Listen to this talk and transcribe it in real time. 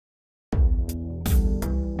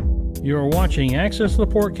You are watching Access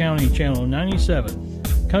LaPorte County, Channel 97.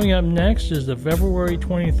 Coming up next is the February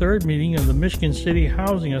 23rd meeting of the Michigan City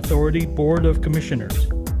Housing Authority Board of Commissioners.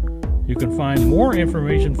 You can find more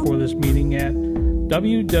information for this meeting at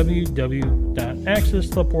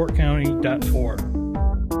www.accesslaportecounty.org.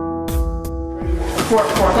 4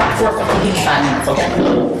 o'clock, 5 minutes, okay.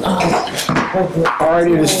 All right,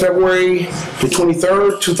 it is February the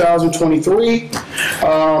 23rd, 2023.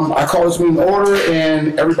 I call this meeting to order,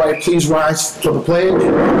 and everybody please rise for the pledge.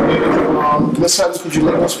 Ms. Hutton, could you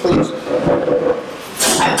lead us, please?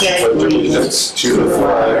 I pledge allegiance to the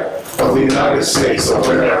flag of the United States of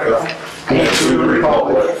America and to the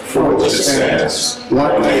republic for which it stands,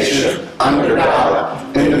 one nation, under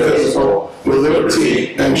God, indivisible, with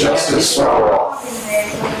liberty and justice for all.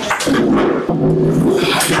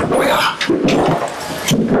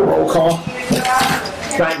 Roll call.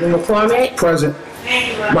 Rodney McCormick. Present.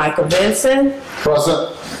 Michael Benson.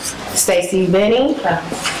 Present. Stacy Benny.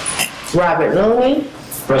 Robert Looney.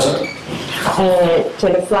 Present. And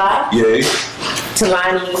Kenneth Fly. Yay.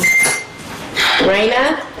 Talani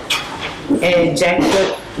Reyna. And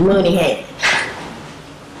Jacob Mooneyhan.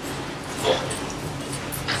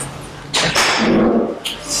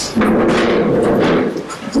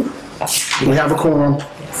 We have a quorum.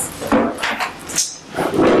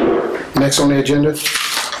 Next on the agenda.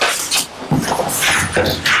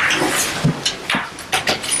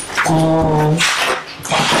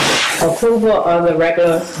 Approval of the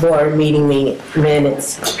regular board meeting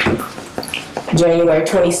minutes. January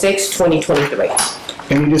 26, 2023.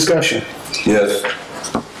 Any discussion? Yes.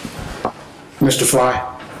 Mr. Fly.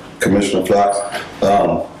 Commissioner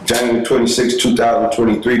Fly. January 26,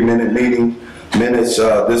 2023 meeting minutes.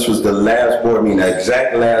 This was the last board meeting, the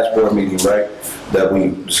exact last board meeting, right? That we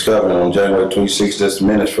discovered on January 26th. Just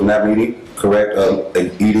minutes from that meeting, correct?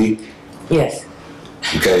 Edie? Yes.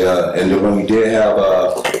 Okay, and then when we did have,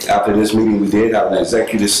 after this meeting, we did have an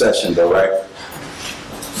executive session though, right?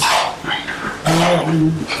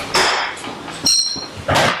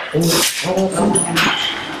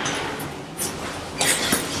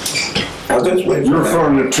 You're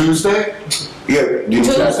referring to Tuesday? Yeah.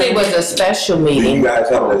 Tuesday was a special Did meeting. you guys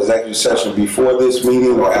have an executive session before this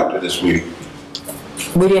meeting or after this meeting?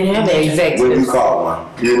 We didn't have the When executive. you called one?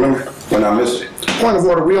 You remember? When I missed it? Point of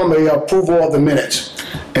order, we on the approval of the minutes.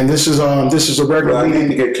 And this is a regular Well, I need to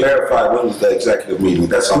meeting. get clarified, when was the executive meeting?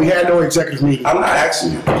 That's all. We had no executive meeting. I'm not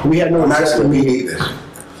asking you. We had no I'm executive asking me meeting. either.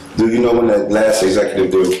 Do you know when the last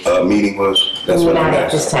executive meeting was? That's what I'm Not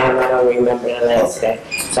at this asking. time, I don't remember the last day.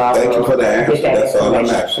 So I Thank you will for the answer. get that That's all I'm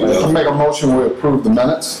information. asking. I make a motion we approve the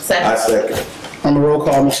minutes. I second. On the roll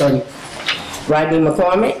call, Ms. Hutton. Rodney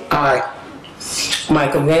McCormick. Aye.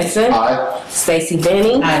 Michael Vincent. Aye. Stacy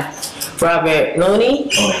Benny. Aye. Robert Looney.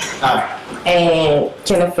 Aye. And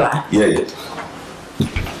Kenneth Fly. Yeah.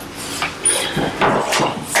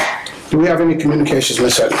 Do we have any communications,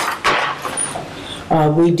 Ms. Hutton?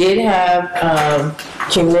 We did have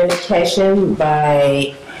communication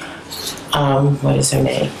by, what is her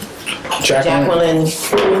name? Jacqueline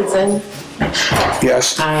Crimson.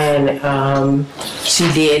 Yes. And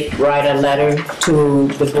she did write a letter to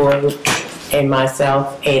the board and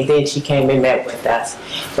myself, and then she came and met with us.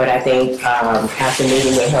 But I think after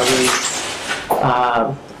meeting with her, we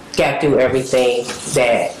got through everything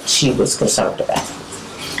that she was concerned about.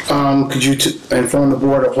 Could you inform the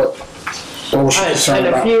board of what was she concerned And a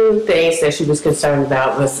about? few things that she was concerned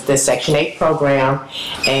about was the Section 8 program,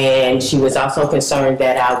 and she was also concerned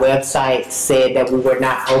that our website said that we were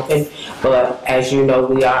not open, but as you know,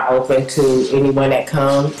 we are open to anyone that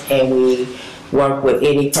comes, and we work with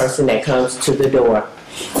any person that comes to the door.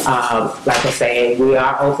 Like I said, we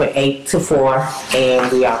are open 8 to 4,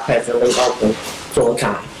 and we are presently open full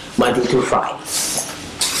time, Monday through Friday.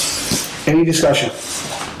 Any discussion?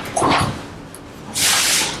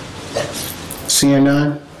 Seeing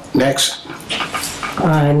none, next.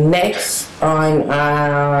 Next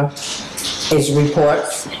on is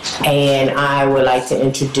reports, and I would like to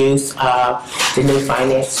introduce the new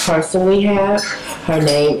finance person we have. Her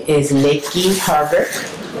name is Nikki Herbert.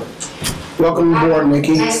 Welcome aboard,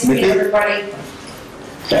 Nikki. Nice to meet everybody.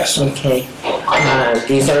 Yes. Okay.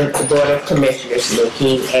 These are the Board of Commissioners,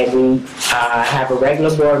 Nikki, and we have a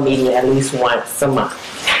regular board meeting at least once a month.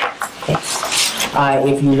 Okay.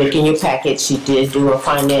 If you look in your packet, she did do a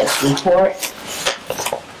finance report.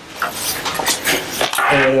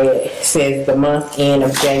 And it says the month end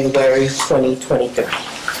of January 2023.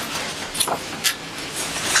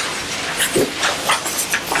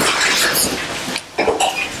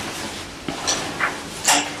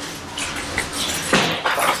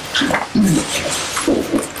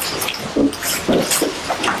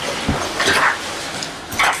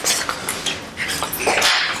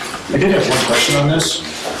 did have one question on this.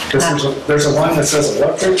 There's a line that says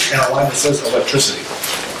electric and a line that says electricity.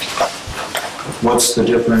 What's the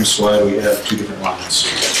difference? Why do we have two different lines?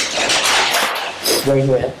 Where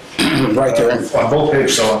you at? Right there. On both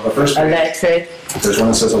pages, so on the first page, Electric, there's one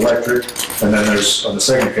that says electric, and then there's, on the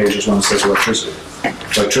second page, there's one that says electricity.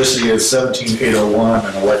 Electricity is 17,801,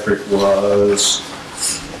 and electric was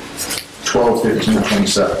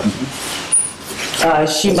 12,1527.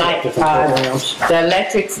 she might, the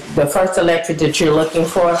electric, the first electric that you're looking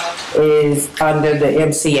for is under the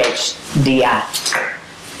MCHDI.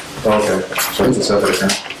 Okay, so it's a separate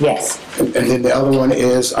account. Yes. And then the other one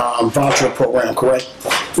is voucher program, correct?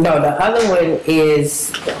 No, the other one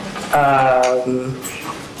is,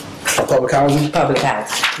 Public housing? public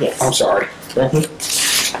housing, yes. I'm sorry. Mhm.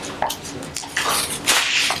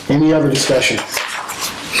 Any other discussion?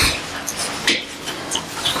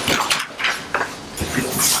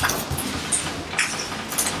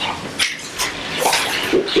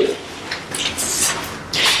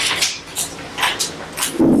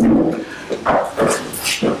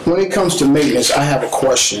 When it comes to maintenance, I have a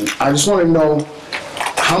question. I just want to know,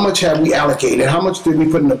 how much have we allocated? How much did we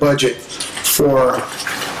put in the budget for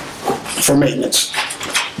maintenance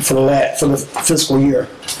for the fiscal year?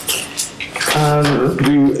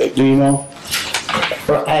 Do you know?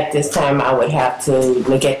 Well, at this time, I would have to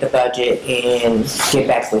look at the budget and get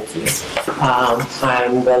back with you.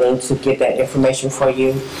 I'm willing to get that information for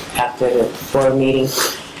you after the board meeting,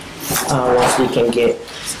 once we can get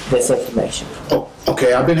this information. Oh,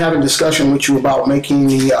 okay, I've been having discussion with you about making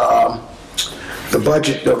the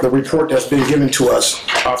budget, the report that's been given to us,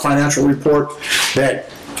 our financial report, that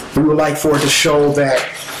we would like for it to show that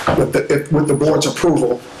with the board's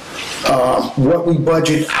approval, what we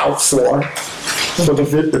budget out for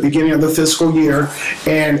the beginning of the fiscal year,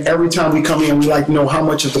 and every time we come in, we like to know how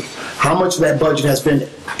much of that budget has been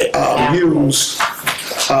used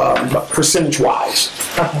percentage-wise.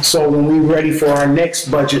 So when we're ready for our next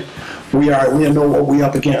budget, we know what we're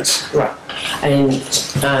up against. Right. And,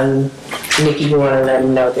 Nikki, you want to let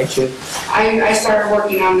them know that you... I started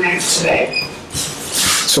working on that today.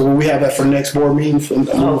 So will we have that for the next board meeting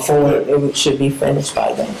moving forward? It should be finished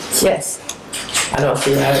by then. Yes. I don't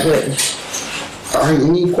see how it wouldn't. All right,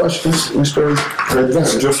 any questions, Mr.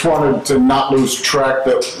 I just wanted to not lose track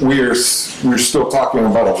that we're still talking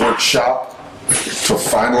about a workshop to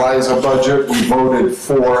finalize a budget. We voted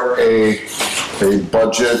for a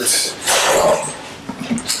budget, I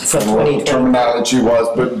don't know what the terminology was,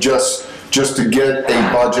 but just to get a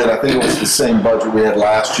budget. I think it was the same budget we had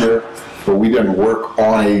last year, but we didn't work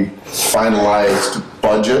on a finalized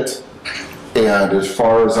budget. And as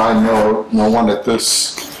far as I know, no one at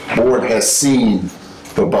this board has seen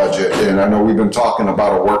the budget. And I know we've been talking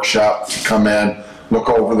about a workshop to come in, look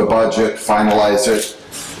over the budget, finalize it.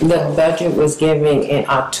 The budget was given in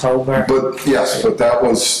October. But yes, but that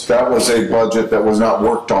was a budget that was not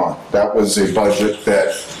worked on. That was a budget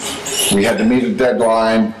that we had to meet a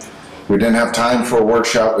deadline. We didn't have time for a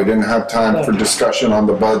workshop. We didn't have time for discussion on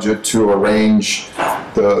the budget to arrange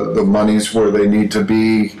the monies where they need to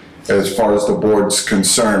be as far as the board's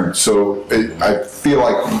concerned. So I feel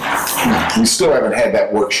like we still haven't had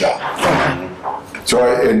that workshop. So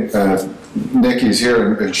Nikki's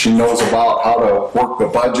here and she knows about how to work the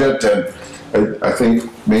budget, and I think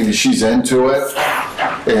maybe she's into it,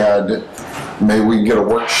 and maybe we can get a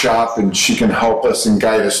workshop and she can help us and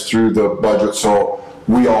guide us through the budget so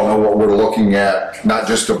we all know what we're looking at, not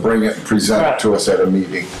just to bring it and present it to us at a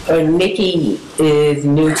meeting. Nikki is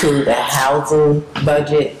new to the housing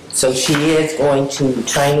budget, so she is going to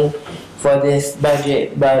training for this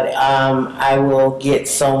budget, but I will get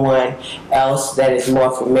someone else that is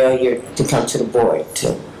more familiar to come to the board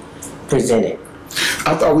to present it.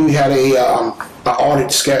 I thought we had a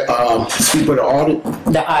audit, speak with the audit.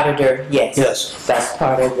 The auditor, yes. Yes. That's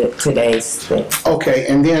part of today's thing. Okay,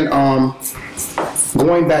 and then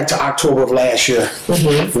going back to October of last year,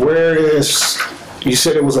 where is, you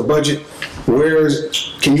said it was a budget,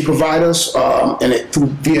 can you provide us, and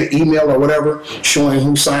via email or whatever, showing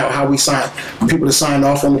who signed, how we signed, people that signed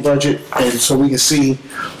off on the budget, and so we can see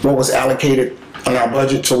what was allocated on our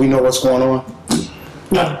budget, so we know what's going on?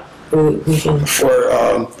 Yeah. We can.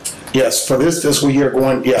 Yes, for this fiscal year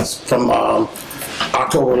going, yes, from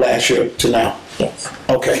October last year to now. Yes.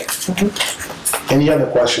 Okay. Any other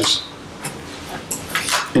questions?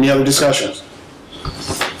 Any other discussions?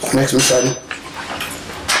 Next, Ms. Sutton.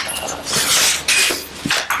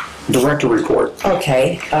 Director report.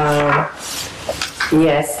 Okay,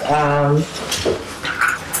 yes,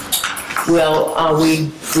 Well, we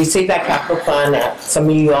received that capital fund, some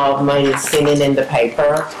of you all might have seen it in the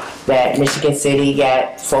paper, that Michigan City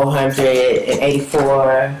got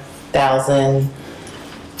 $484,000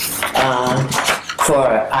 for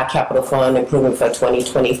our capital fund improvement for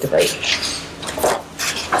 2023.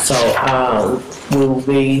 So, we will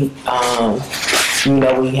be,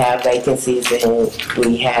 we have vacancies and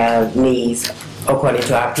we have needs according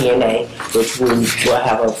to our P&A, which we will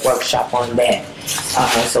have a workshop on that.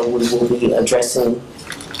 So we will be addressing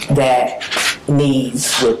that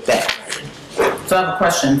needs with that. So I have a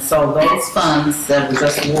question. So those funds that we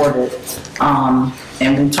just awarded,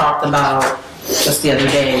 and we talked about just the other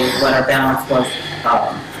day what our balance was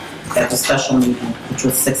at the special meeting, which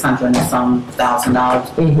was $600 and some thousand.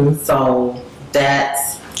 So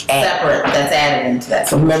that's separate, that's added into that.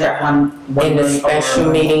 So Remember, that one in the special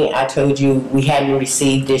meeting, I told you we hadn't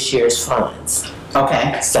received this year's funds.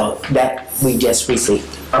 Okay. So that we just received.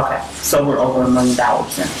 Okay. So we're over $1 million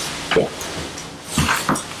then. Yeah.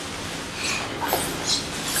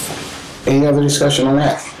 Any other discussion on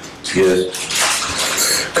that?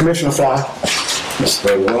 Yes. Commissioner Fly? The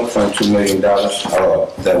 $1.2 million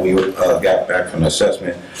that we got back from the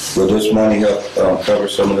assessment, will this money help cover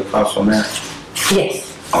some of the costs on that? Yes.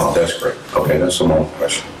 Oh, that's great. Okay, that's a long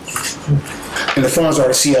question. And the funds are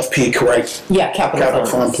the CFP, correct? Yeah, capital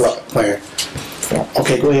Fund funds. plan.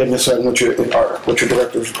 Okay, go ahead, Ms. Sutton, what's your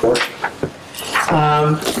director's report?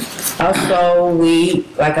 Also,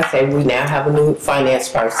 like I said, we now have a new finance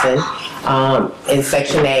person. In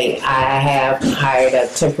Section 8, I have hired a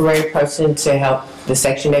temporary person to help the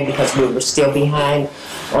Section 8 because we were still behind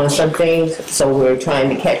on some things, so we're trying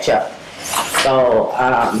to catch up. So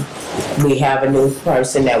we have a new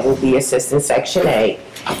person that will be assisting Section 8,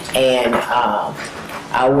 and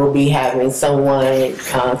I will be having someone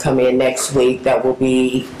come in next week that will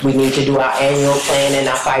be, we need to do our annual plan and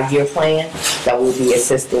our 5-year plan, that will be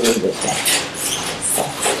assisting me with that.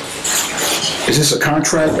 Is this a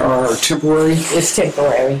contract or temporary? It's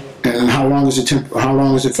temporary. And how long is it for?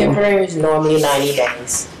 Temporary is normally 90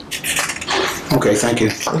 days. Okay, thank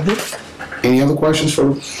you. Any other questions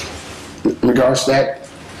in regards to that?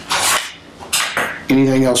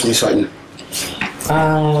 Anything else, Ms. Sutton?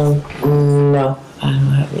 No, I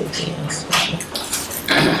don't have anything else.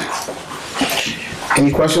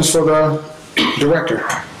 Any questions for the director?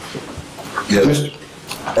 Yes.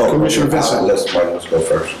 Commissioner Vincent. Let somebody else go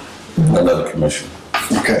first. Another commissioner.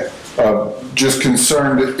 Okay, just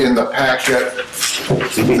concerned in the packet,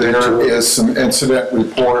 there is some incident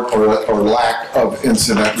report or lack of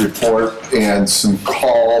incident report and some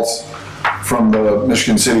calls from the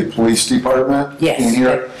Michigan City Police Department in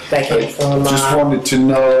here. Yes, that came from... Just wanted to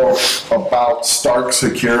know about Stark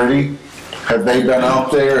Security. Have they been out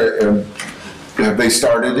there and have they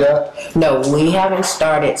started yet? No, we haven't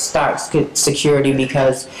started security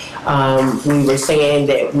because we were saying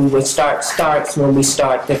that we would starts when we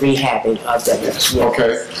start the rehabbing of them. Yes.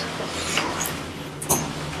 Okay.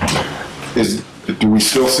 Do we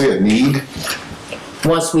still see a need?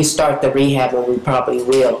 Once we start the rehabbing, we probably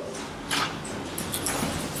will.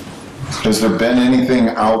 Has there been anything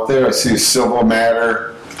out there? I see a civil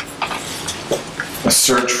matter, a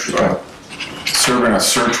search, serving a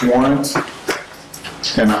search warrant,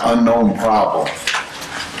 and an unknown problem.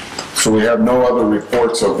 So we have no other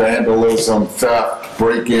reports of vandalism, theft,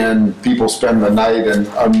 break-in, people spend the night in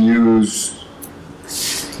unused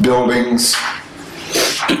buildings.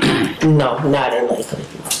 No, not in Lakeland.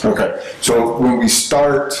 Okay, so when we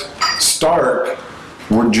start Stark,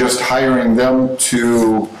 we're just hiring them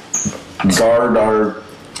to guard our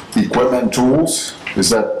equipment and tools? Is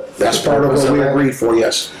that? That's part of what we agreed for,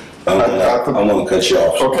 yes. I'm gonna cut you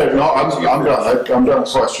off. Okay, no, I'm done. I'm done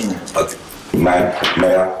questioning. Okay. May I?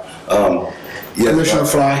 Yes, Commissioner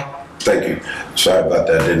Fly. Thank you. Sorry about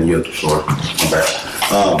that, didn't yield the floor. Okay.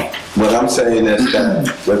 What I'm saying is that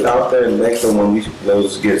without that election, when we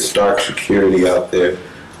get Stark Security out there,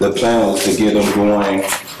 the plan was to get them going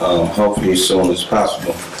hopefully as soon as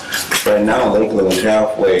possible. Right now, Lakeland is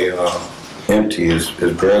halfway empty. It's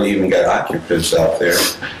barely even got occupants out there.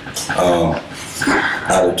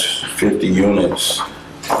 Out of 50 units,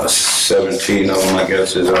 17 of them, I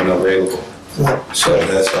guess, is unavailable. So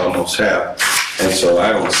that's almost half. And so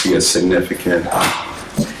I don't see a significant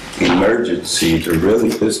emergency to really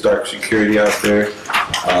put Stark Security out there.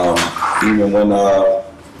 Even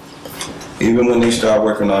when they start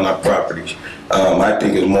working on our properties, I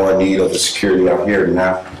think it's more need of the security out here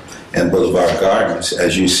now. And Boulevard Gardens,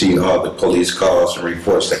 as you see all the police calls and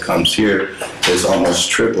reports that comes here, is almost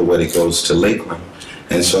triple what it goes to Lakeland.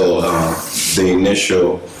 And so the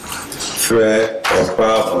initial threat or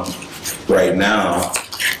problem right now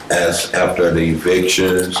as after the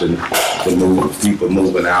evictions and people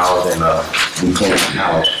moving out and we clean the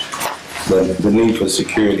house. But the need for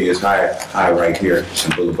security is high right here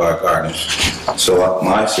in Boulevard Gardens. So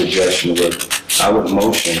my suggestion would, I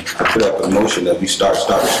put up a motion that we start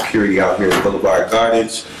security out here in Boulevard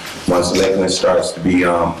Gardens. Once Lakeland starts to be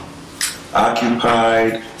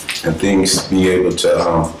occupied and things be able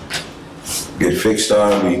to get fixed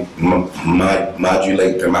on, we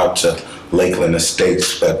modulate them out to Lakeland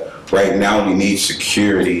Estates. But right now we need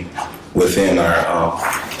security within our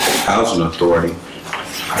housing authority.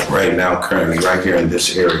 Right now, currently, right here in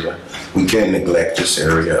this area, we can't neglect this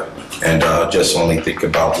area and just only think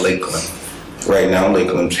about Lakeland. Right now,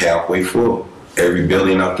 Lakeland's halfway full. Every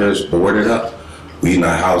building out there is boarded up. We're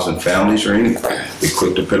not housing families or anything. We're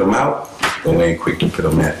quick to put them out, but we ain't quick to put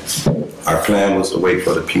them in. Our plan was to wait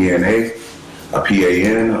for the PAN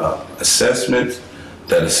assessment.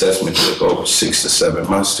 That assessment took over 6 to 7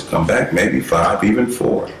 months to come back, maybe 5, even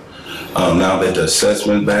 4. Now that the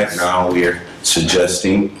assessment back, now we're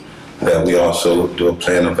suggesting that we also do a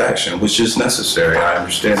plan of action, which is necessary, I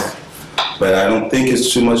understand it. But I don't think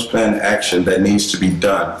it's too much plan of action that needs to be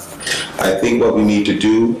done. I think what we need to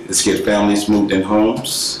do is get families moved in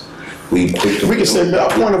homes. We can say,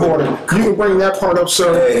 point of order. You can bring that part up,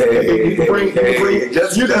 sir. You can bring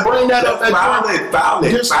that up. File it. File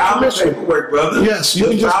the paperwork, brother. Yes, you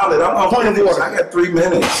can just file it. I'm on point of order. I got 3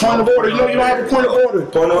 minutes. Point of order. No, you don't have a point of order.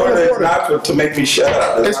 Point of order is not to make me shut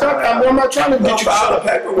up. It's not. I'm not trying to get you to file shut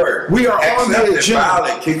the up. paperwork. We are on the agenda. File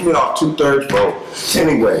it. Kick me off 2/3 vote.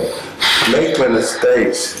 Anyway, Lakeland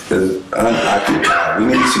Estates is unoccupied.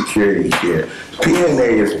 We need security here.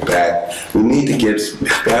 PNA is back. We need to get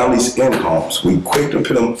families in homes. We quick to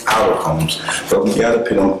put them out of homes, but we got to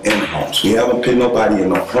put them in homes. We haven't put nobody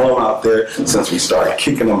in a home out there since we started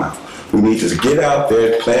kicking them out. We need to get out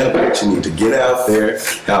there, plan a picture, need to get out there,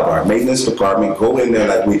 have our maintenance department go in there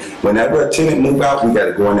like whenever a tenant move out, we got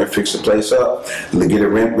to go in there, fix the place up, get it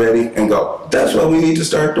rent ready, and go. That's what we need to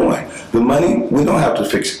start doing. The money, we don't have to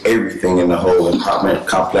fix everything in the whole apartment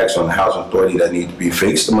complex on the housing authority that need to be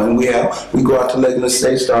fixed. The money we have, we go out to Lakeland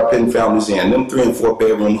Estates, start putting families in. Them 3 and 4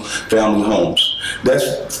 bedroom family homes. That's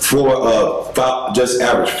just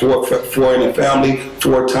average, 4 in a family,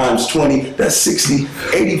 4 times 20, that's 60,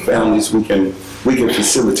 80 families we can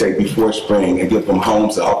facilitate before spring and get them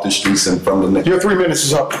homes off the streets and from the next. Your 3 minutes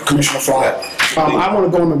is up, Commissioner Fly. I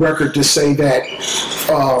want to go on the record to say that,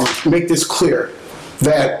 make this clear,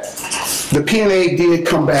 that the PNA did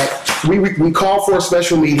come back. We called for a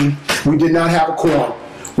special meeting. We did not have a quorum.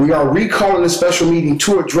 We are recalling a special meeting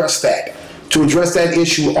to address that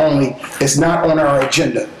issue only. It's not on our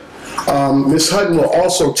agenda. Ms. Hutton will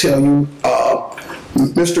also tell you,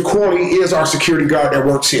 Mr. Corley is our security guard that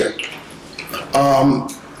works here.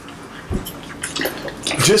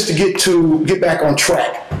 Just to get back on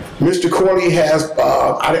track, Mr. Corley has,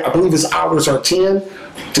 I believe his hours are 10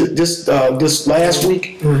 this last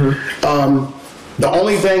week. The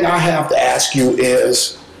only thing I have to ask you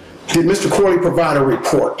is, did Mr. Corley provide a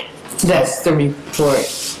report? That's the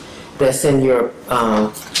report that's in your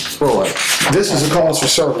board. This is a cause for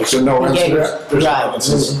service. So no incident. Right,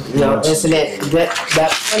 no incident,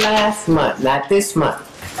 that's for last month, not this month.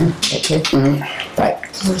 Okay, right.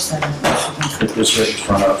 It's right in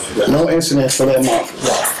front of. No incidents for that month.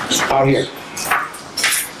 Out here.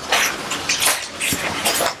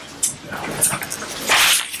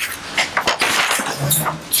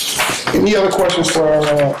 Any other questions for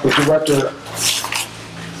the director?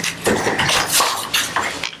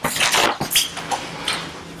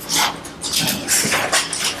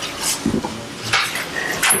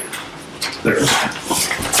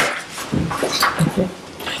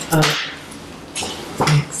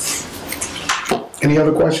 Any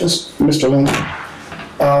other questions? Mr. Lynn?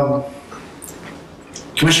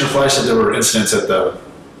 Commissioner Fly said there were incidents at the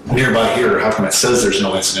nearby here. How come it says there's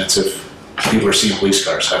no incidents if people are seeing police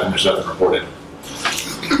cars? How come there's nothing reported?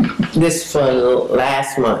 This for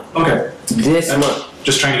last month. Okay. This month.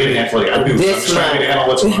 Just trying to get a handle. Like, I'm just trying to get a handle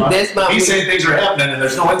what's going on. This month. He's saying things are happening and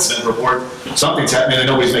there's no incident report. Something's happening and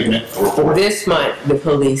nobody's making a report. This month, the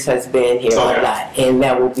police has been here a lot, and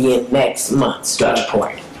that will be in next month's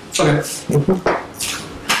report. Okay.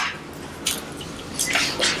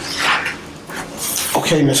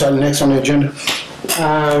 Okay, Ms. Hutton, next on the agenda.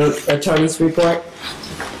 Attorney's report.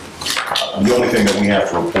 The only thing that we have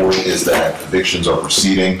to report is that evictions are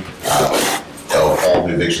proceeding. Of all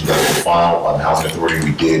the evictions that have been filed by the Housing Authority,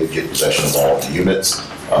 we did get possession of all the units.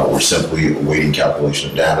 We're simply awaiting calculation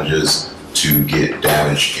of damages to get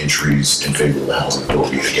damage entries in favor of the Housing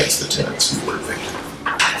Authority against the tenants who were evicted.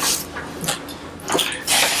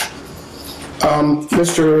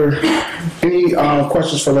 Any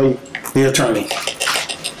questions for the attorney?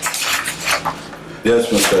 Yes,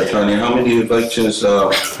 Mr. Attorney, how many evictions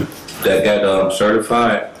that got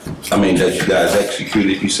certified? I mean, that you guys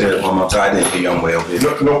executed, you said one more time, I didn't hear you well.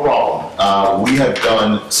 No problem. We have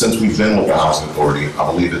done, since we've been with the Housing Authority, I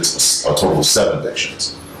believe it's a total of 7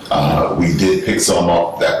 evictions. We did pick some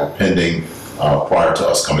up that were pending prior to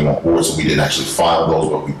us coming on board, so we didn't actually file those,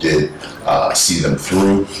 but we did see them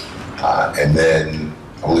through. And then,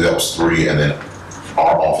 I believe that was 3, and then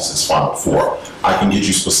our office has filed 4. I can get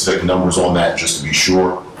you specific numbers on that just to be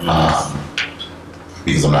sure,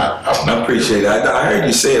 because I appreciate it. I heard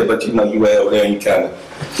you say it, but you know, you were out there and you kind of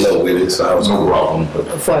low with it, so I was no problem.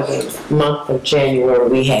 For the month of January,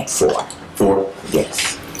 we had 4. 4?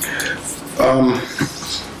 Yes.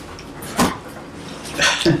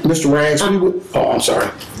 Mr. Rags, I'm sorry.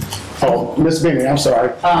 Oh, Ms. Bennett, I'm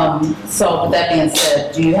sorry. So with that being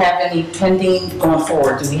said, do you have any pending going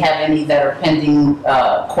forward? Do we have any that are pending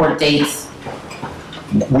court dates?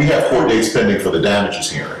 we have court dates pending for the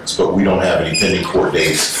damages hearings, but we don't have any pending court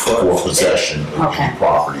dates for possession of any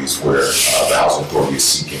properties where the housing authority is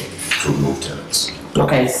seeking to remove tenants.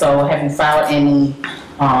 Okay, so have you filed any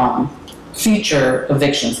future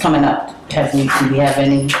evictions coming up? Do we have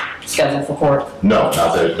any scheduled for court? No,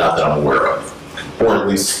 not that I'm aware of, or at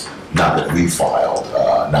least not that we filed,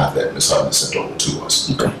 not that Ms. Hutton sent over to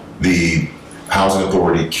us. Okay. The housing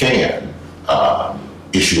authority can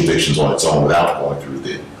issue evictions on its own without going through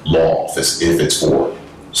the law office if it's for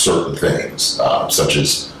certain things, such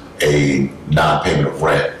as a non-payment of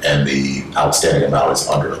rent and the outstanding amount is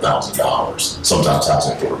under $1,000. Sometimes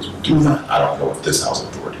housing authorities will do that. I don't know if this housing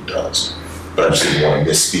authority does, but I just didn't want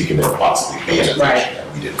to misspeak and then possibly pay an eviction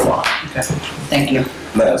that we didn't file. Okay, thank you.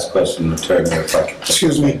 Last question, Attorney, if I can.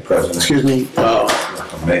 Excuse me, President. excuse me,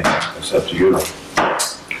 It's up to you.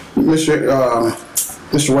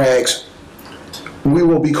 Mr. Rags, we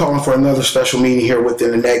will be calling for another special meeting here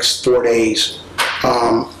within the next 4 days.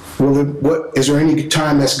 Is there any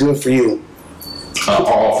time that's good for you? Our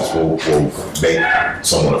office will make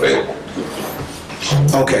someone available.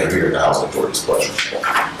 Okay. Here at the housing authority's pleasure.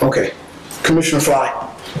 Okay. Commissioner Fly.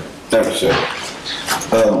 Thank you, sir.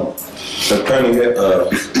 Attorney,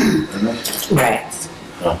 Rags.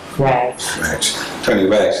 Attorney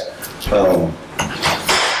Rags, I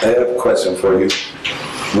have a question for you.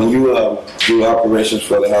 When you do operations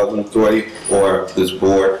for the housing authority or this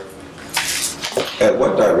board, at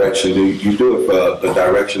what direction do you do it for the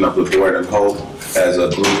direction of the board and whole as a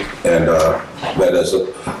group, and that as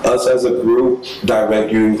us as a group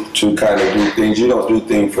direct you to kind of do things? You don't do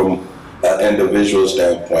things from an individual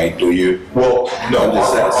standpoint, do you? Well, no,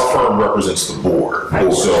 our firm represents the board.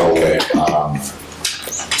 So, okay.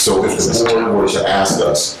 So if the board were to ask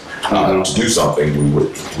us to do something,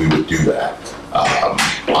 we would do that.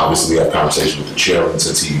 Obviously, we have conversations with the chairman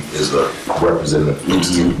since he is the representative of the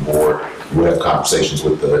student board. We have conversations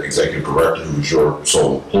with the executive director, who is your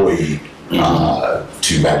sole employee,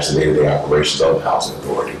 to manage the day-to-day operations of the housing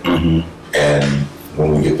authority. And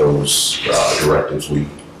when we get those directives, we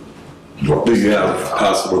do you have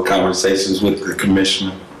possible conversations with the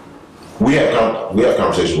commissioner? We have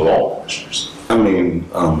conversations with all commissioners. I mean,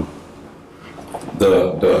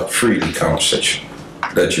 the freely conversation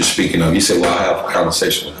that you're speaking of. You say, well, I have a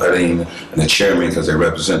conversation with Hutton and the chairman because they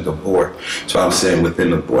represent the board. So I'm saying within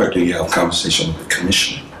the board, do you have a conversation with the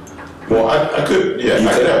commissioner? Well, I could, yeah.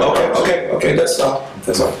 Okay, that's all.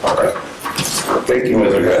 That's all. All right. Thank you,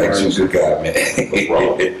 Mr. Rags. You're a good guy, man.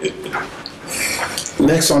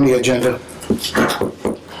 Next on the agenda.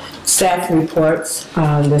 Staff reports.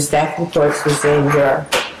 The staff reports was in your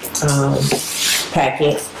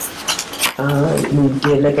packet. We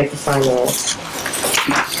did look at the finance.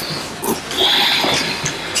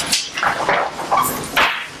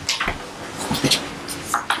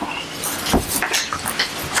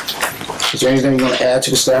 Is there anything you want to add to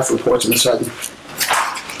the staff reports, Ms. Hutton?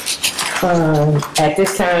 At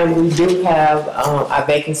this time, we do have, our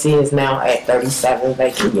vacancy is now at 37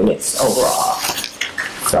 vacant units overall.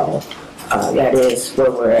 So that is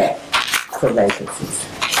where we're at for vacancies.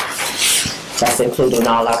 That's including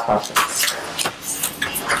all our properties.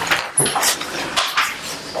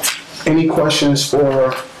 Any questions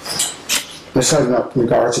for Ms. Hutton in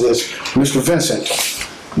regard to this? Mr. Vincent?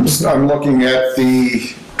 I'm looking at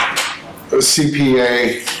the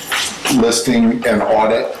CPA listing and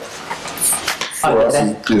audit. For us.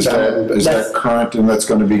 Is that current and that's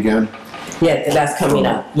going to begin? Yeah, that's coming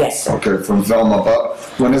up, yes, sir. Okay, from Velma Buck.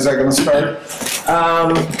 When is that going to start?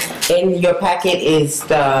 In your packet is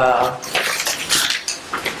the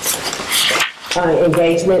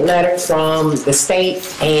engagement letter from the state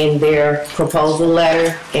and their proposal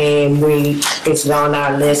letter, and it's on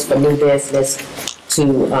our list for new business to,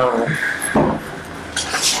 wait,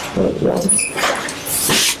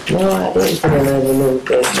 no, I didn't put it in the new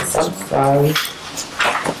business, I'm sorry.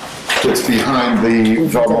 It's behind the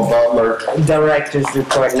Velma Butler. Director's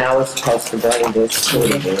report, now we're supposed to bring this to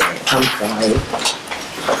the, I'm sorry.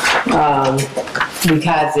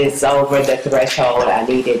 Because it's over the threshold, I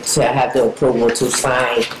needed to have the approval to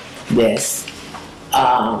sign this,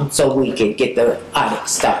 so we could get the audit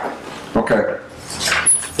started. Okay.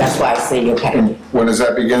 That's why it's in your packet. When is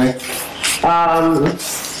that beginning?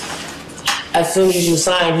 As soon as you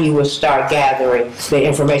sign, he will start gathering the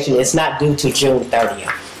information. It's not due to June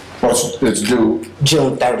 30th. It's due,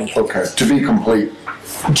 June 30th. okay, to be complete.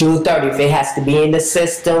 June 30th, it has to be in the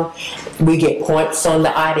system. We get points on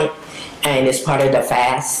the audit, and it's part of the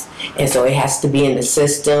FAST. And so it has to be in the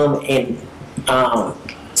system and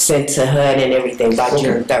sent to HUD and everything by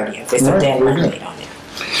June 30th. It's a deadline date on it.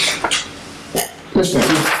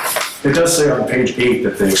 It does say on page 8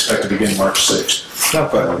 that they expect to begin March 6th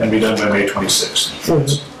and be done by May 26th.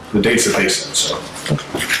 The dates that they said, so.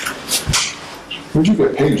 Where'd you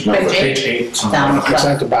get page number? Page 8. Down It's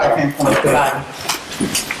at the bottom.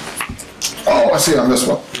 Oh, I see it on this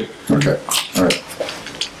one. Okay, all right.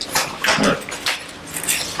 All right.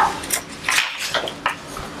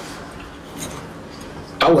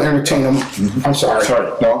 I will entertain them, I'm sorry.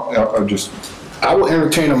 No, I'm just, I will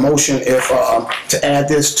entertain a motion if, to add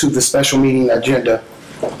this to the special meeting agenda,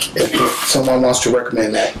 if someone wants to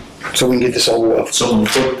recommend that, so we can get this over with. So,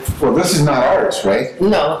 well, this is not ours, right?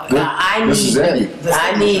 No, I This is Eddie.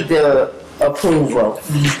 need the approval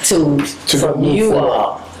from you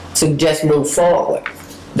all to just move forward.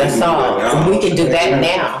 That's all. We can do that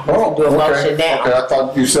now. We can do a motion Okay, now. I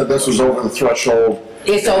thought you said this was over the threshold.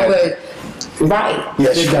 It's over, right.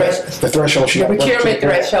 Yes, the threshold. The procurement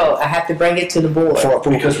threshold, I have to bring it to the board.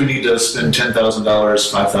 because we need to spend $10,000,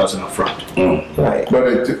 $5,000 up front. Right.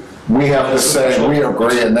 But we have to say, we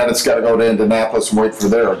agree, and then it's gotta go to Indianapolis and wait for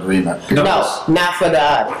their agreement. No, not for the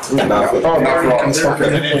audit. No. Oh, not for us, They're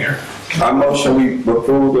okay. in here. I motion we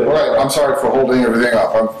approve All it. right, I'm sorry for holding everything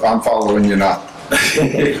up. I'm following you now. I'm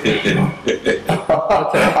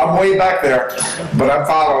way back there, but I'm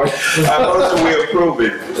following. I motion we approve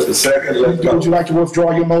it. The second, let's go. Would you like to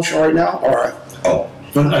withdraw your motion right now, or? Oh,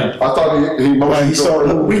 I thought he motioned to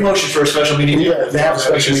approve. We motioned for a special meeting. Yeah, they have a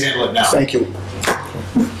special We should handle it now. Thank you.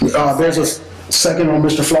 There's a second on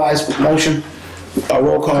Mr. Fly's motion.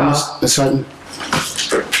 Roll call, Ms. Hutton.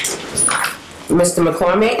 Mr.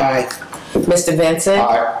 McCormick? Aye. Mr. Vincent?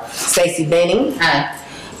 Aye. Stacy Benning? Aye.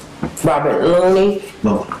 Robert Loney?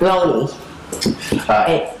 No. Loney?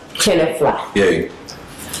 And Kenneth Fly? yay.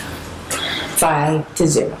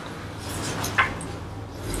 5-0.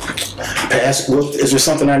 Pass. Is there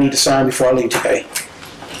something I need to sign before I leave today?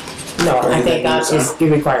 No, I think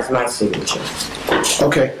it requires my signature.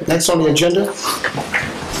 Okay, next on the agenda.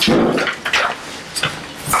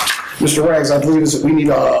 Mr. Rags, I believe we need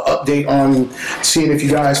an update on seeing if you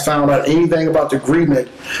guys found out anything about the agreement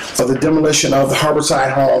of the demolition of the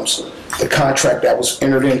Harborside homes, the contract that was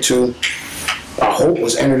entered into, I hope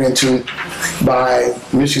was entered into by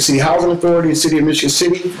Michigan City Housing Authority, the City of Michigan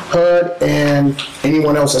City, HUD, and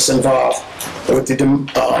anyone else that's involved with the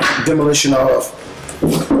demolition of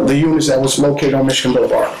the units that was located on Michigan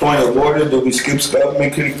Boulevard. Point of order, did we skip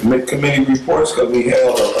committee reports, because we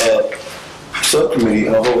held a subcommittee,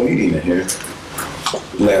 a whole meeting in here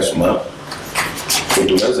last month with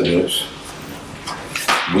the residents.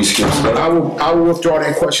 We skipped stuff. I will withdraw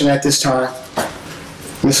that question at this time.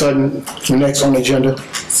 Ms. Hutton, next on the agenda.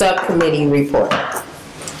 Subcommittee report.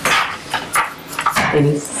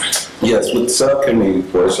 Yes, with the subcommittee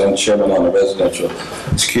reports, I'm chairman on the residential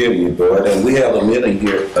security board, and we held a meeting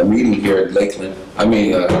here at Lakeland,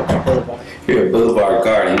 here at Boulevard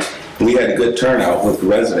Gardens. We had a good turnout with the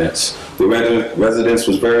residents. The residents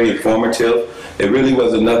was very informative. It really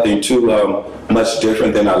wasn't nothing too much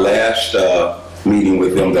different than our last meeting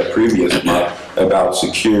with them the previous month about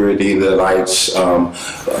security, the lights,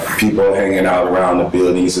 people hanging out around the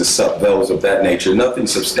buildings and stuff, those of that nature. Nothing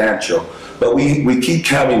substantial. But we keep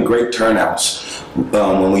having great turnouts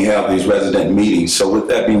when we have these resident meetings. So with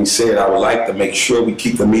that being said, I would like to make sure we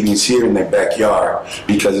keep the meetings here in their backyard,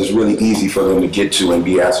 because it's really easy for them to get to and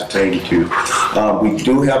be ascertained to. We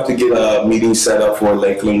do have to get a meeting set up for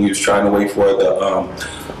Lakeland. We was trying to wait for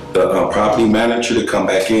the property manager to come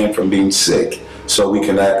back in from being sick, so we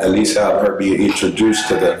can at least have her be introduced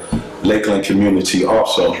to the Lakeland community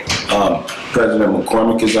also. President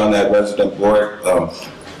McCormick is on that resident board.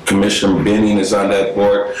 Commissioner Benning is on that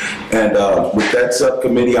board. And with that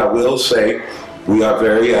subcommittee, I will say, we are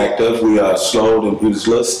very active. We are slowed and we was a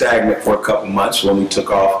little stagnant for a couple months when we took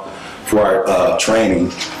off for our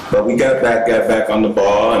training. But we got back on the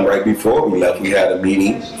ball, and right before we left, we had a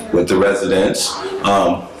meeting with the residents.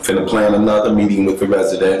 Finna plan another meeting with the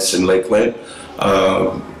residents in Lakeland.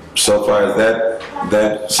 So far as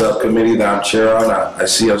that subcommittee that I'm chair on, I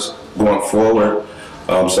see us going forward.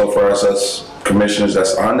 So far as us commissioners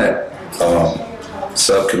that's on that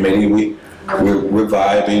subcommittee, we're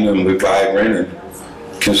vibing and we're vibrant and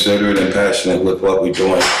considerate and passionate with what we're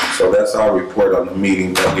doing. So that's our report on the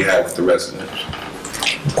meeting that we had with the residents.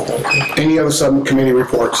 Any other subcommittee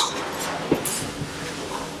reports?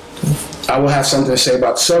 I will have something to say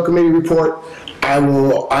about the subcommittee report. I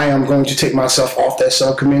am going to take myself off that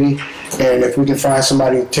subcommittee, and if we can find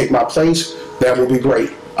somebody to take my place, that would be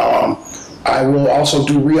great. I will also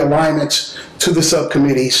do realignments to the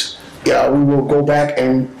subcommittees. Yeah, we will go back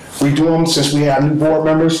and redo them since we have new board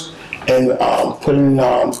members, and put in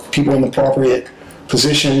people in the appropriate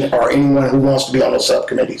position or anyone who wants to be on those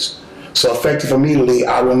subcommittees. So effective immediately,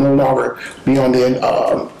 I will no longer be on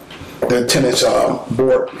the attendance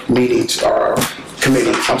board meetings or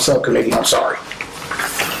subcommittee, I'm sorry.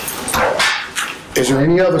 Is there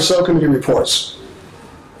any other subcommittee reports?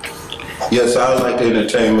 Yes, I would like to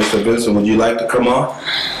entertain Mr. Vincent. Would you like to come on?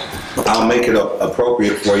 I'll make it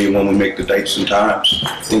appropriate for you when we make the dates and times.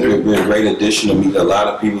 I think it would be a great addition to meet a lot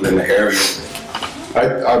of people in the area.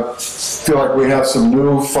 I feel like we have some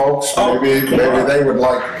new folks. Maybe they would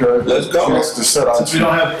like Let's go. chance to sit on. Since we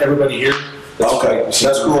don't have everybody here. Okay,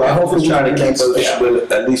 that's cool. I hope we're trying to keep us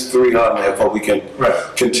with at least 3 on there before we can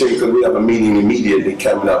continue, because we have a meeting immediately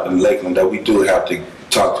coming up in Lakeland that we do have to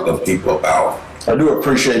talk to the people about. I do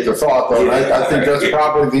appreciate the thought, though. I think that's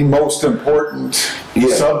probably the most important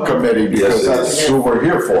subcommittee, because that's who we're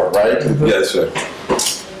here for, right? Yes, sir.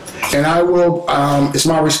 And I will, it's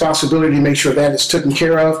my responsibility to make sure that is taken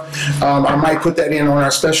care of. I might put that in on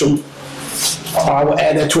our special, I will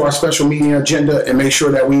add that to our special meeting agenda and make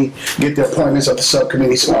sure that we get the appointments of the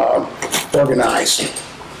subcommittees organized.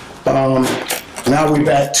 Now we're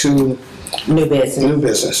back to New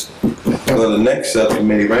business. Well, the next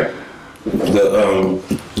subcommittee, right? The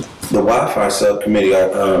Wi-Fi subcommittee,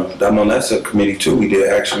 I'm on that subcommittee too. We did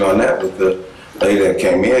action on that with the lady that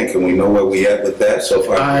came in. Can we know where we at with that so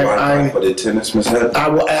far? Wi-Fi for the attendance, Ms. Heather? I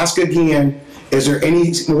will ask again, is there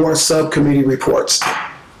any more subcommittee reports?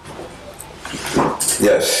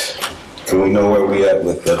 Yes. Can we know where we at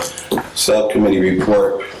with the subcommittee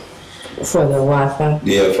report? For the Wi-Fi?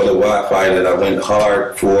 Yeah, for the Wi-Fi that I went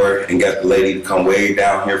hard for and got the lady to come way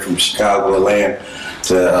down here from Chicago land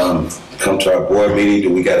to come to our board meeting.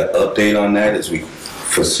 Do we got an update on that? Is we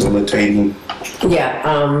facilitating?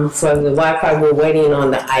 Yeah, for the Wi-Fi, we're waiting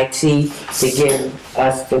on the IT to give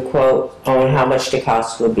us the quote on how much the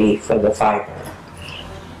cost will be for the fiber.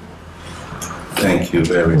 Thank you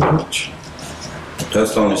very much.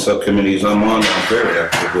 That's the only subcommittees I'm on. I'm very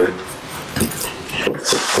active with.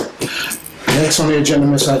 Next on the agenda,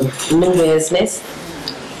 Ms. Hutton. New business.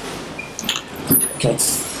 Okay.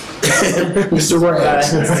 Mr.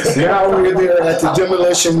 Rags. Now we're there at the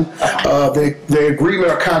demolition of the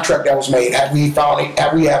agreement or contract that was made. Have we found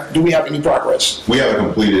it? Do we have any progress? We haven't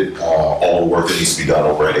completed all the work that needs to be done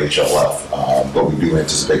over at HLF, but we do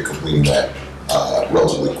anticipate completing that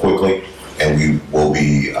relatively quickly, and we will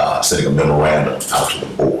be sending a memorandum out to the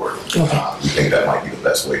board. Okay. We think that might be the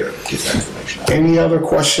best way to get that information out. Any other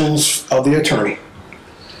questions of the attorney?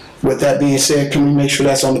 With that being said, can we make sure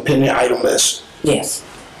that's on the pending item list? Yes.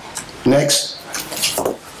 Next.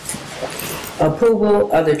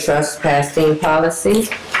 Approval of the trespassing policy.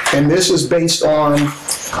 And this is based on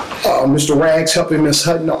Mr. Rags helping Ms.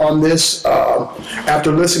 Hutton on this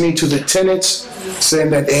after listening to the tenants saying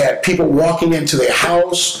that they had people walking into their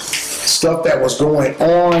house, stuff that was going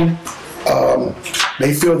on.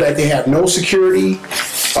 They feel that they have no security.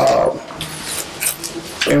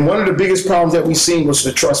 And one of the biggest problems that we seen was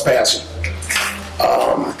the trespassing.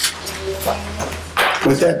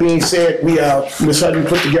 With that being said, we Ms. Hutton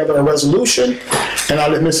put together a resolution, and I'll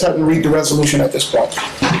let Ms. Hutton read the resolution at this point.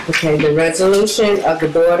 Okay, the resolution of the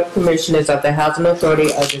Board of Commissioners of the Housing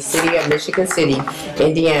Authority of the City of Michigan City,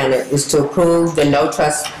 Indiana, is to approve the no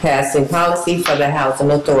trespassing policy for the Housing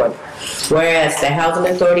Authority. Whereas the Housing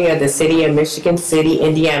Authority of the City of Michigan City,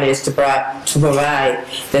 Indiana is to provide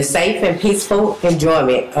the safe and peaceful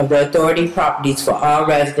enjoyment of the authority properties for all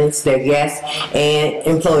residents, their guests, and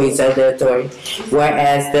employees of the authority.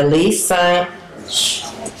 Whereas the lease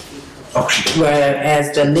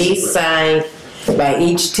signed by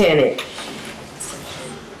each tenant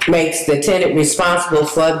makes the tenant responsible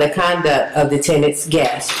for the conduct of the tenant's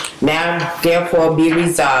guests. Now therefore be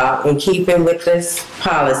resolved, in keeping with this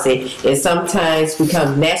policy, it sometimes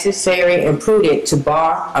becomes necessary and prudent to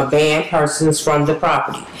bar or ban persons from the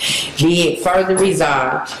property. Be it further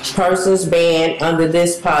resolved, persons banned under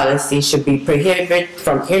this policy should be prohibited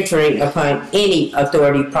from entering upon any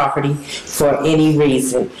authority property for any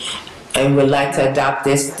reason. And would like to adopt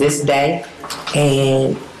this day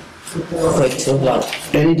and put to vote.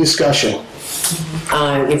 Any discussion?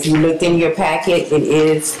 If you looked in your packet, it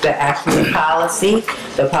is the actual policy.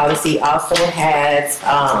 The policy also has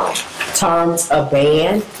terms of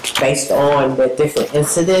ban based on the different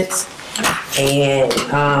incidents. And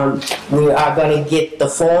we are going to get the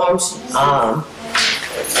forms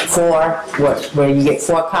where you get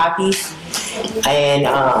 4 copies. And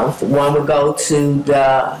one will go to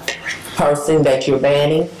the person that you're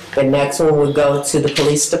banning. The next one would go to the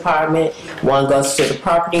police department, one goes to the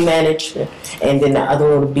property manager, and then the other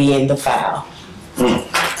one would be in the file.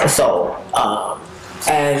 So,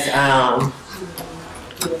 as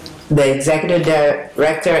the executive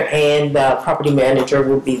director and the property manager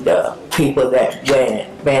will be the people that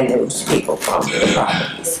ban those people from the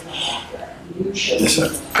properties.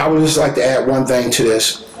 I would just like to add one thing to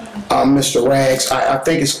this. Mr. Rags, I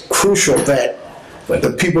think it's crucial that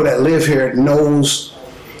the people that live here knows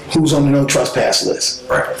who's on the no trespass list.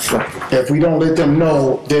 Right. If we don't let them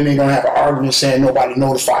know, then they're gonna have an argument saying nobody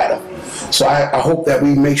notified them. So I hope that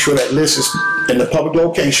we make sure that list is in the public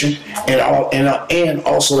location and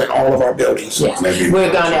also in all of our buildings. Yes.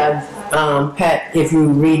 We're gonna, Pat, if you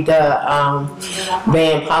read the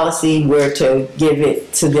ban policy, we're to give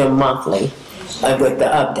it to them monthly with the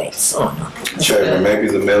updates on them. Chairman, maybe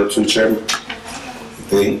the mail to chairman,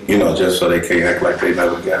 just so they can't act like they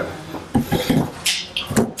never got it.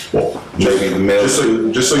 Well, Maybe the mail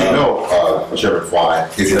just so you know, Chairman Fly,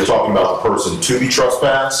 if you're talking about the person to be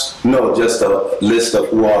trespassed, No, just a list of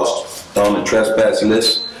who all's on the trespass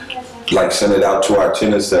list. Like send it out to our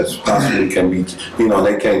tenants that possibly can be,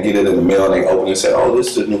 they can't get it in the mail. They open it and say, oh, this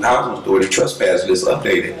is the new housing authority trespass list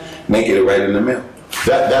updated. And they get it right in the mail.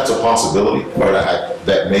 that's a possibility, but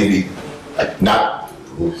that may be not.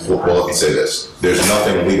 Well, let me say this. There's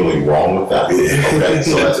nothing legally wrong with that. Okay,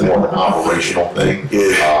 so that's more of an operational thing.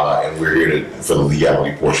 And we're here for the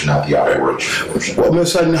legality portion, not the operation portion. Well,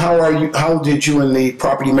 Ms. Hutton, how did you and the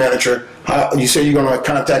property manager, you say you're gonna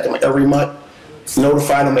contact them every month?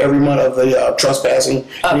 Notify them every month of the trespassing?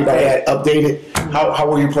 Anybody had updated? How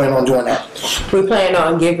were you planning on doing that? We plan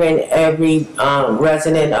on giving every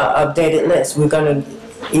resident an updated list. We're gonna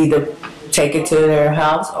either take it to their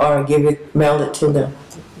house or mail it to them.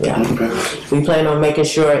 Yeah. Okay. We plan on making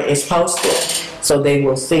sure it's posted so they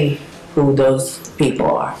will see who those people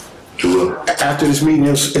are. After this meeting,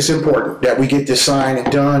 it's important that we get this signed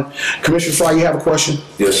and done. Commissioner Fry, you have a question?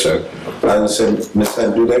 Yes, sir. I said, Ms.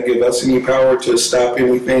 Hutton, do that give us any power to stop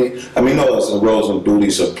anything? I mean, no, it's the roles and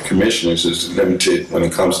duties of commissioners is limited when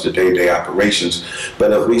it comes to day-to-day operations.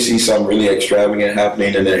 But if we see something really extravagant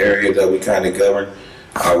happening in the area that we kind of govern,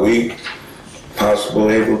 are we possible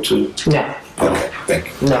able to? No. Okay, thank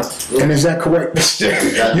you. No. And is that correct, Mr.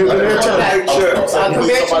 You've been there to make sure. I'll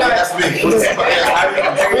make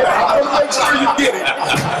sure you get it.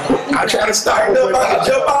 I try to stop it. I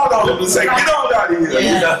jump out on him and say, get on out of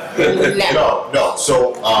here. No.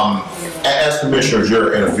 So, as commissioners,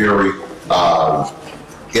 you're in a very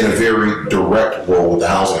direct role with the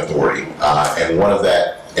housing authority, and one of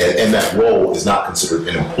that. And that role is not considered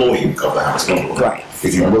an employee of the housing authority. Right.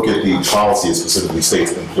 If you look at the policy, it specifically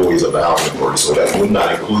states employees of the housing authority, so that would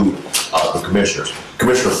not include the commissioners.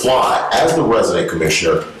 Commissioner Fly, as the resident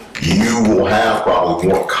commissioner, you will have probably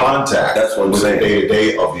more contact with the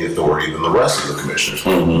day-to-day of the authority than the rest of the commissioners.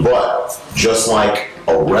 Mm-hmm. But just like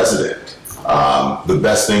a resident, the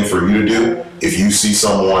best thing for you to do, if you see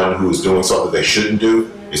someone who is doing something they shouldn't do,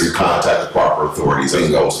 is to contact the proper authorities as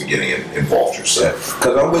opposed to getting involved yourself.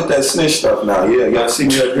 Because I'm with that snitch stuff now. Yeah, y'all see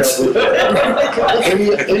me up here with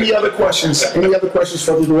that. Any other questions? Any other questions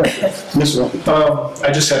for the director? Mr.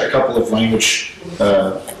 I just had a couple of language.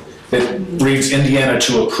 It reads Indiana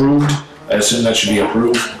to approved. I assume that should be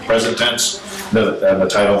approved, present tense. The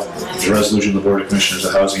title, the resolution of the Board of Commissioners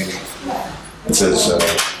of Housing. It says,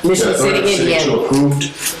 Mission City, Indiana. To approved.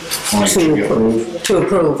 To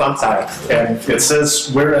approve, I'm sorry. And it says,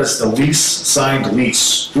 whereas the signed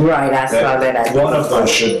lease. Right, I saw that. One of those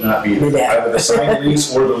should not be either the signed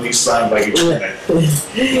lease or the lease signed by each tenant.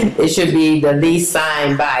 It should be the lease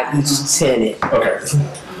signed by each tenant. Okay.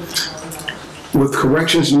 With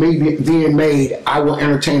corrections being made, I will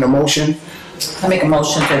entertain a motion. I make a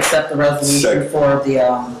motion to accept the resolution for the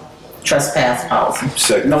trespass policy.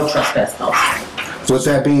 Second. No trespass policy. With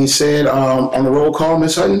that being said, on the roll call,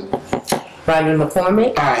 Ms. Hutton? Rodney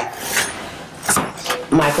McCormick, Aye.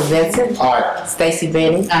 Michael Vincent, Aye. Stacy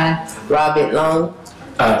Benning, Aye. Robert Long,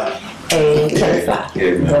 and Kelly Fly.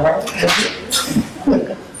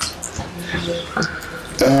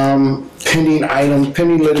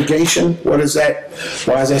 Pending litigation, what is that?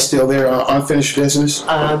 Why is that still there, unfinished business?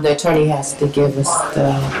 The attorney has to give us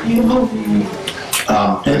the,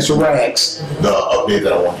 Mr. Rags. The update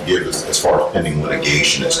that I want to give is as far as pending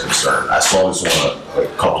litigation is concerned. I saw this on a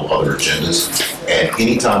couple of other agendas, and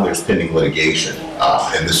anytime there's pending litigation,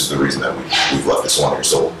 and this is the reason that we've left this on here,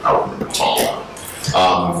 so I don't remember talking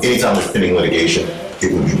about it. Anytime there's pending litigation,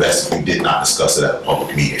 it would be best if we did not discuss it at a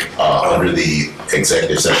public meeting. Under the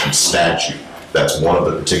executive session statute, that's one of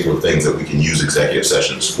the particular things that we can use executive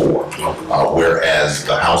sessions for. Whereas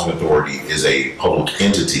the Housing Authority is a public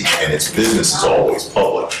entity and its business is always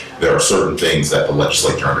public, there are certain things that the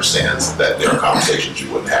legislature understands that there are conversations you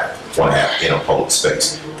wouldn't want to have in a public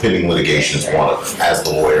space. Pending litigation is one of them. As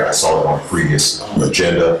the lawyer, I saw it on a previous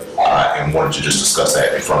agenda and wanted to just discuss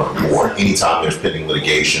that in front of the board. Anytime there's pending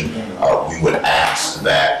litigation, we would ask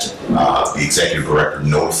that the executive director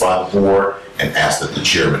notify the board and ask that the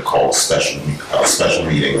chairman call a special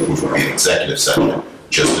meeting, which would be an executive session,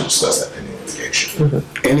 just to discuss that pending litigation.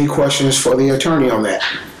 Any questions for the attorney on that?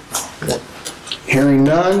 Hearing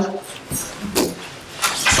none.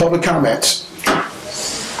 Public comments.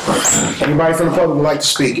 Anybody from the public would like to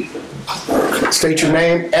speak? State your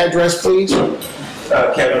name, address, please.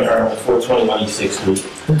 Kevin Herman, 421 East 6th Street.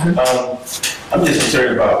 I'm just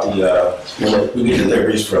concerned about when we get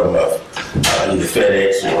deliveries from either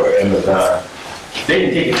FedEx or Amazon. They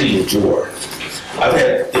can take it to your door. I've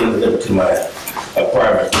had things delivered to my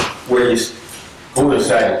apartment where you go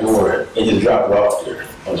inside the door and just drop it off there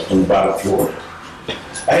on the bottom floor.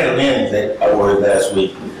 I had a man that I ordered last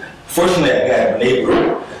week. Fortunately, I got a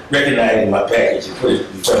neighbor recognizing my package and put it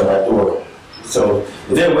in front of my door. So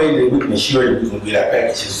is there a way that we can ensure that we can get our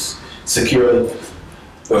packages securely?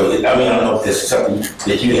 Or, I mean, I don't know if this is something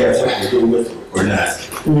that you have something to do with or not.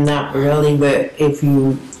 not really, but if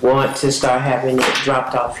you want to start having it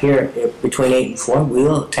dropped off here between 8 and 4,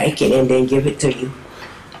 we'll take it and then give it to you.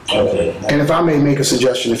 Okay. And if I may make a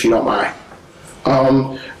suggestion, if you don't mind.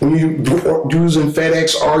 When you using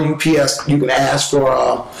FedEx or UPS, you can ask for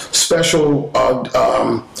a special,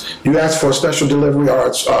 you ask for a special delivery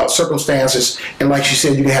or circumstances, and like she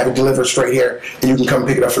said, you can have it delivered straight here, and you can come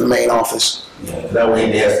pick it up from the main office. Yeah, that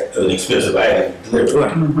way they have an expensive item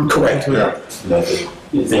delivered. Correct. Yeah.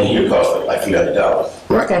 The thing here costs like $300.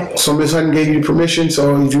 Right. Okay. So Ms. Hutton gave you permission,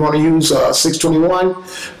 so if you want to use 621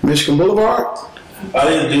 Michigan Boulevard. I'll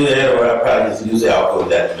either do that or I'll probably just use the alcohol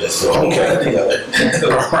database. So Okay.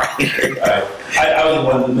 All right. I was the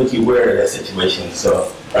one to make you aware of that situation. So,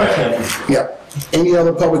 all right, thank you. Yep. Any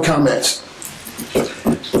other public comments?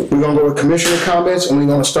 We're going to go with commissioner comments, and we're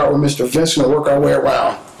going to start with Mr. Vincent and work our way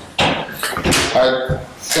around.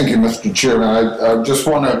 Thank you, Mr. Chairman. I just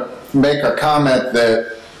want to make a comment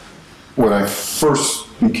that when I first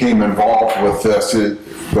became involved with this,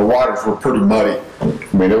 the waters were pretty muddy. I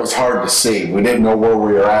mean, it was hard to see. We didn't know where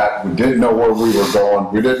we were at. We didn't know where we were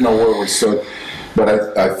going. We didn't know where we stood.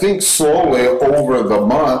 But I think slowly over the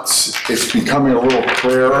months, it's becoming a little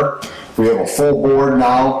clearer. We have a full board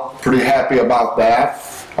now. Pretty happy about that.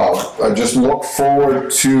 I just look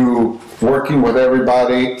forward to working with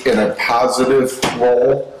everybody in a positive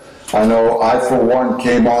role. I know I, for one,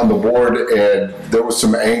 came on the board and there was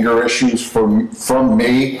some anger issues from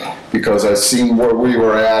me because I seen where we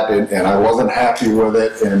were at and I wasn't happy with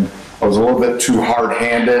it, and I was a little bit too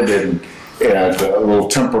hard-handed and a little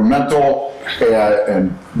temperamental,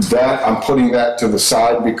 and that I'm putting that to the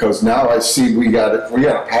side because now I see we got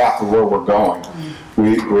a path of where we're going.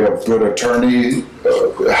 We have good attorney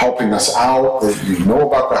helping us out. You know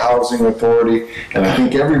about the Housing Authority, and I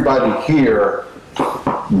think everybody here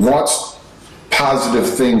wants positive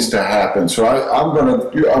things to happen. So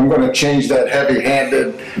I'm gonna change that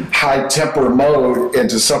heavy-handed, high-temper mode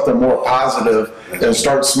into something more positive and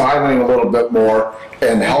start smiling a little bit more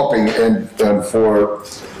and helping. And for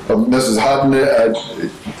Mrs. Hutton,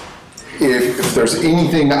 if there's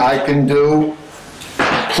anything I can do,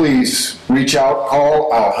 please reach out,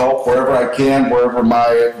 call. I'll help wherever I can, wherever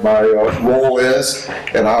my role is,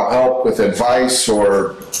 and I'll help with advice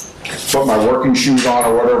or put my working shoes on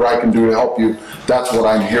or whatever I can do to help you. That's what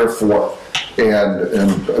I'm here for,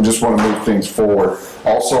 and I just want to move things forward.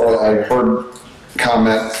 Also, I heard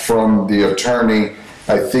comment from the attorney.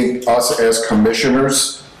 I think us as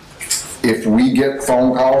commissioners, if we get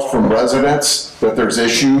phone calls from residents that there's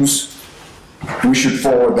issues, we should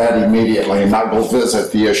forward that immediately and not go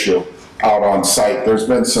visit the issue out on site. There's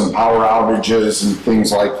been some power outages and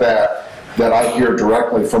things like that I hear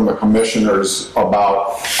directly from the commissioners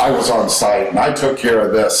about. I was on site and I took care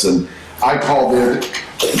of this, and I called it,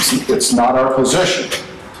 it's not our position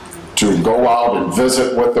to go out and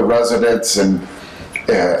visit with the residents and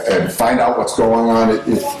find out what's going on.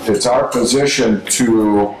 It's our position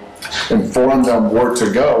to inform them where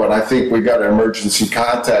to go, and I think we got an emergency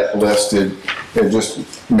contact listed, and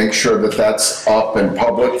just make sure that that's up and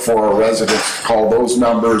public for our residents to call those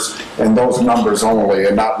numbers and those numbers only,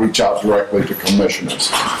 and not reach out directly to commissioners.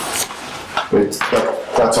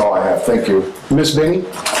 That's all I have. Thank you. Ms. Benny?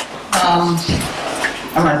 I'm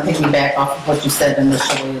going to piggyback off of what you said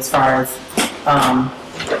initially as far as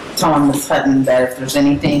telling Ms. Hutton that if there's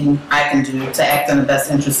anything I can do to act in the best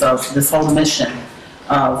interest of this whole mission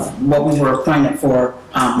of what we were appointed for,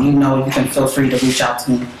 you can feel free to reach out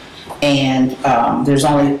to me. And there's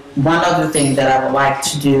only one other thing that I would like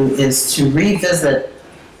to do is to revisit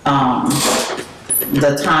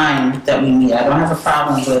the time that we meet. I don't have a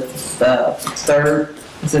problem with the third,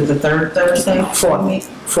 is it the third Thursday?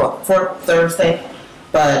 Fourth Thursday.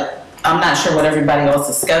 But I'm not sure what everybody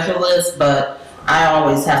else's schedule is, but I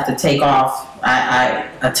always have to take off. I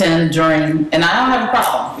attend during, and I don't have a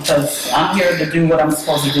problem because I'm here to do what I'm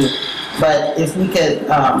supposed to do. But if we could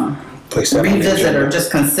revisit or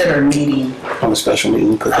just consider meeting On a special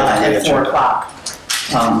meeting, put that on the at 4 agenda. o'clock,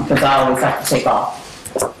 because I always have to take off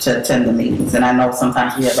to attend the meetings, and I know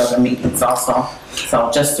sometimes we have other meetings also.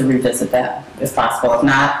 So just to revisit that, if possible. If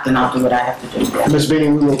not, then I'll do what I have to do. Ms. Benny,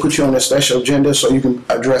 we will put you on a special agenda so you can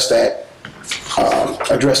address that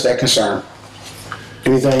concern.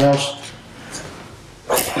 Anything else?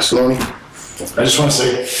 Ms. Looney? I just want to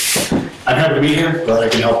say, I'm happy to be here, glad I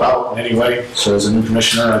can help out in any way. So as a new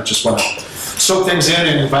commissioner, I just want to soak things in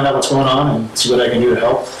and find out what's going on and see what I can do to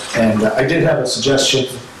help. And I did have a suggestion.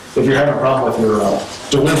 If you're having a problem with your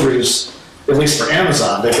deliveries, at least for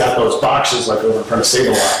Amazon, they've got those boxes like over in front of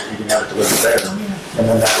Save-A-Lot. You can have it delivered there. And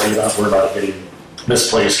then that way you don't have to worry about it getting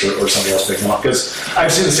misplaced or somebody else picking them up. Because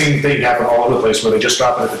I've seen the same thing happen all over the place where they just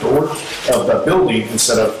drop it at the door of the building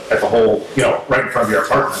instead of at the whole, right in front of your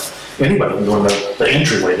apartment. Anybody can go in the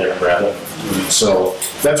entryway there and grab it. So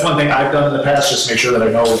that's one thing I've done in the past, just to make sure that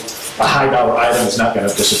I know a high dollar item is not going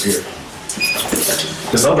to disappear.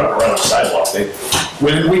 Because they'll drop it right on the sidewalk.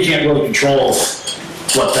 We can't really control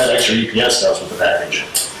what that extra UPS does with the package,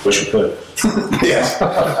 which we could.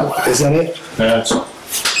 Yeah. Is that it? That's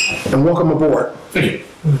And welcome aboard. Thank you.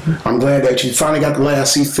 I'm glad that you finally got the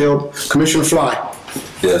last seat filled. Commissioner Fly.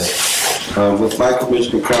 Yes. With my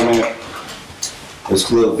commissioner comment, it's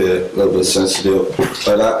a little bit sensitive,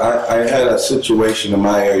 but I had a situation in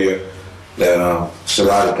my area that it's a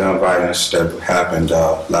lot of gun violence that happened,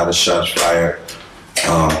 a lot of shots fired,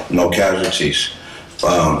 no casualties.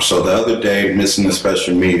 So the other day, missing a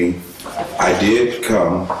special meeting, I did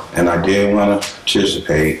come and I did want to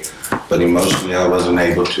participate, but emotionally I wasn't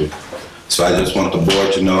able to. So I just want the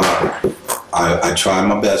board to know I try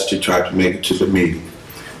my best to try to make it to the meeting,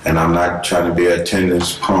 and I'm not trying to be an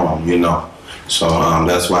attendance prone, So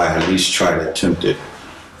that's why I at least try to attempt it.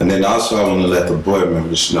 And then also I want to let the board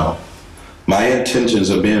members know, my intentions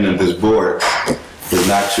of being in this board is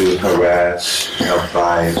not to harass,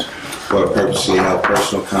 advise, or purposely have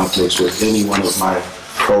personal conflicts with any one of my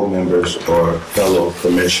co-members or fellow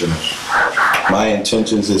commissioners. My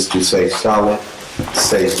intentions is to stay solid,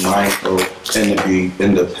 stay mindful, and to be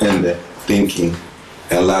independent thinking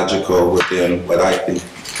and logical within what I think,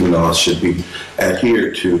 should be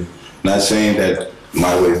adhered to. Not saying that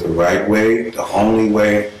my way is the right way, the only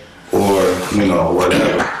way, or,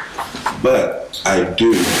 whatever. But I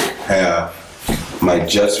do have my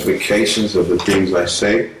justifications of the things I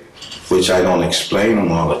say, which I don't explain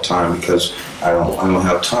them all the time because I don't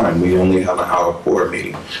have time. We only have an hour board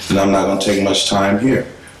meeting, and I'm not going to take much time here.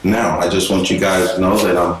 Now, I just want you guys to know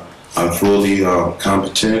that I'm fully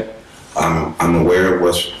competent. I'm aware of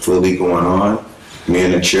what's fully going on. Me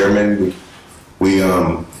and the chairman, we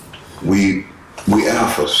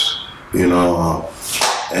alphas,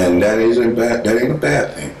 and that ain't a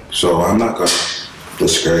bad thing. So I'm not going to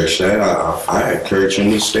discourage that. I encourage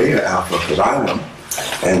him to stay an alpha because I am.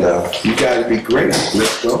 And you guys be great.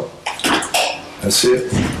 Let's go. That's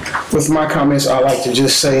it. With my comments, I'd like to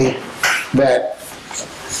just say that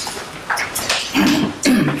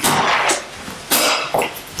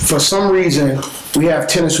for some reason, we have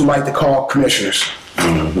tenants who like to call commissioners.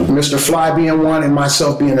 Mr. Fly being one and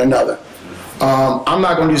myself being another. I'm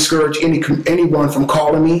not going to discourage anyone from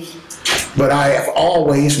calling me, but I have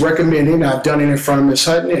always recommended, and I've done it in front of Ms.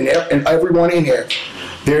 Hutton and everyone in here,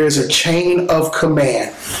 There is a chain of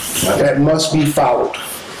command that must be followed.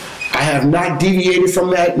 I have not deviated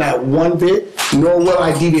from that, not one bit, nor will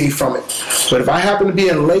I deviate from it. But if I happen to be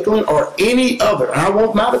in Lakeland or any other, I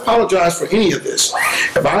will not apologize for any of this.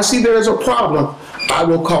 If I see there is a problem, I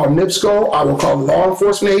will call NIPSCO, I will call the law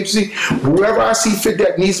enforcement agency, whoever I see fit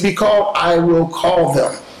that needs to be called, I will call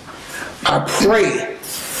them. I pray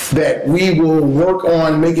that we will work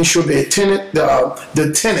on making sure the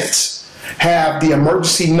tenants have the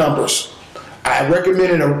emergency numbers. I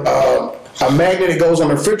recommended a magnet that goes on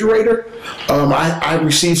the refrigerator. I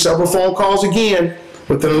received several phone calls again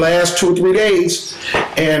within the last 2 or 3 days,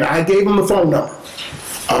 and I gave them the phone number.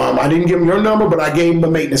 I didn't give them your number, but I gave them the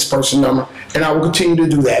maintenance person number, and I will continue to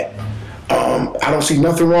do that. I don't see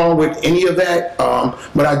nothing wrong with any of that,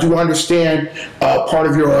 but I do understand part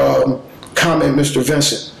of your comment, Mr.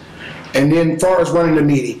 Vincent. And then as far as running the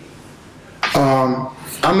meeting,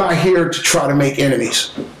 I'm not here to try to make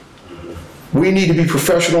enemies. We need to be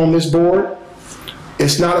professional on this board.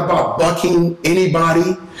 It's not about bucking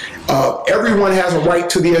anybody. Everyone has a right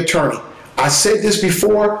to the attorney. I said this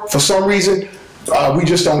before, for some reason, we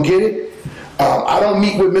just don't get it. I don't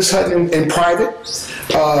meet with Ms. Hutton in private.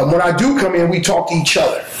 When I do come in, we talk to each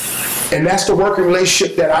other. And that's the working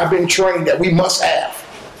relationship that I've been trained that we must have.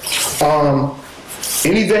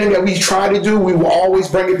 Anything that we try to do, we will always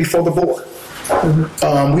bring it before the board.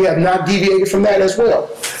 We have not deviated from that as well.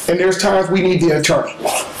 And there's times we need the attorney.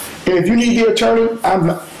 And if you need the attorney,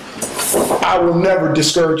 I will never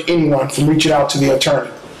discourage anyone from reaching out to the attorney.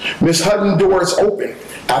 Ms. Hutton's door is open.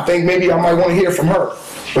 I think maybe I might want to hear from her.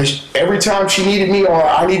 But every time she needed me or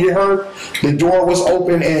I needed her, the door was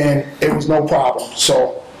open and it was no problem.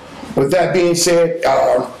 So with that being said,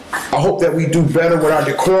 I hope that we do better with our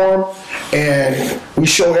decorum and we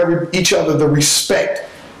show each other the respect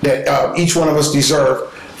that each one of us deserve.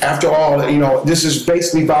 After all, you know, this is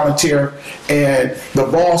basically volunteer, and the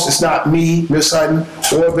boss is not me, Ms. Hutton,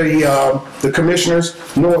 or the commissioners,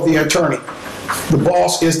 nor the attorney. The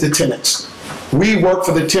boss is the tenants. We work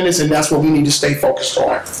for the tenants, and that's what we need to stay focused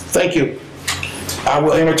on. Thank you. I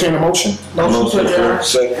will entertain a motion. Motion to adjourn.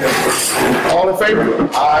 Second. All in favor?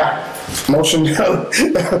 Aye. Motion,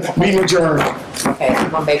 meeting adjourned. Okay, I'm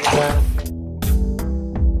gonna make one.